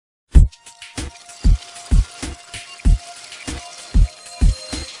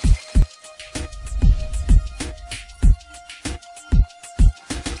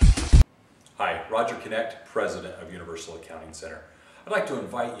Connect, President of Universal Accounting Center. I'd like to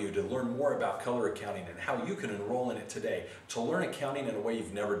invite you to learn more about color accounting and how you can enroll in it today to learn accounting in a way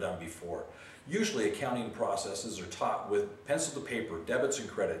you've never done before. Usually accounting processes are taught with pencil to paper, debits and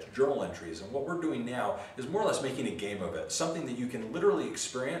credits, journal entries, and what we're doing now is more or less making a game of it, something that you can literally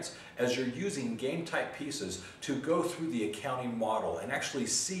experience as you're using game type pieces to go through the accounting model and actually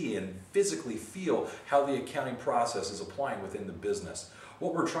see and physically feel how the accounting process is applying within the business.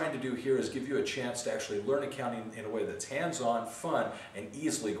 What we're trying to do here is give you a chance to actually learn accounting in a way that's hands-on, fun, and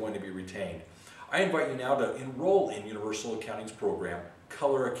easily going to be retained. I invite you now to enroll in Universal Accounting's program,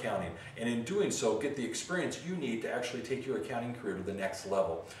 Color Accounting, and in doing so get the experience you need to actually take your accounting career to the next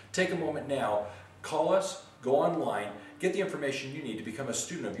level. Take a moment now, call us, go online, get the information you need to become a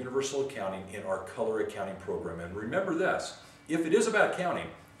student of Universal Accounting in our Color Accounting program. And remember this, if it is about accounting,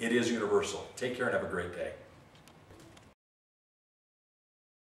 it is universal. Take care and have a great day.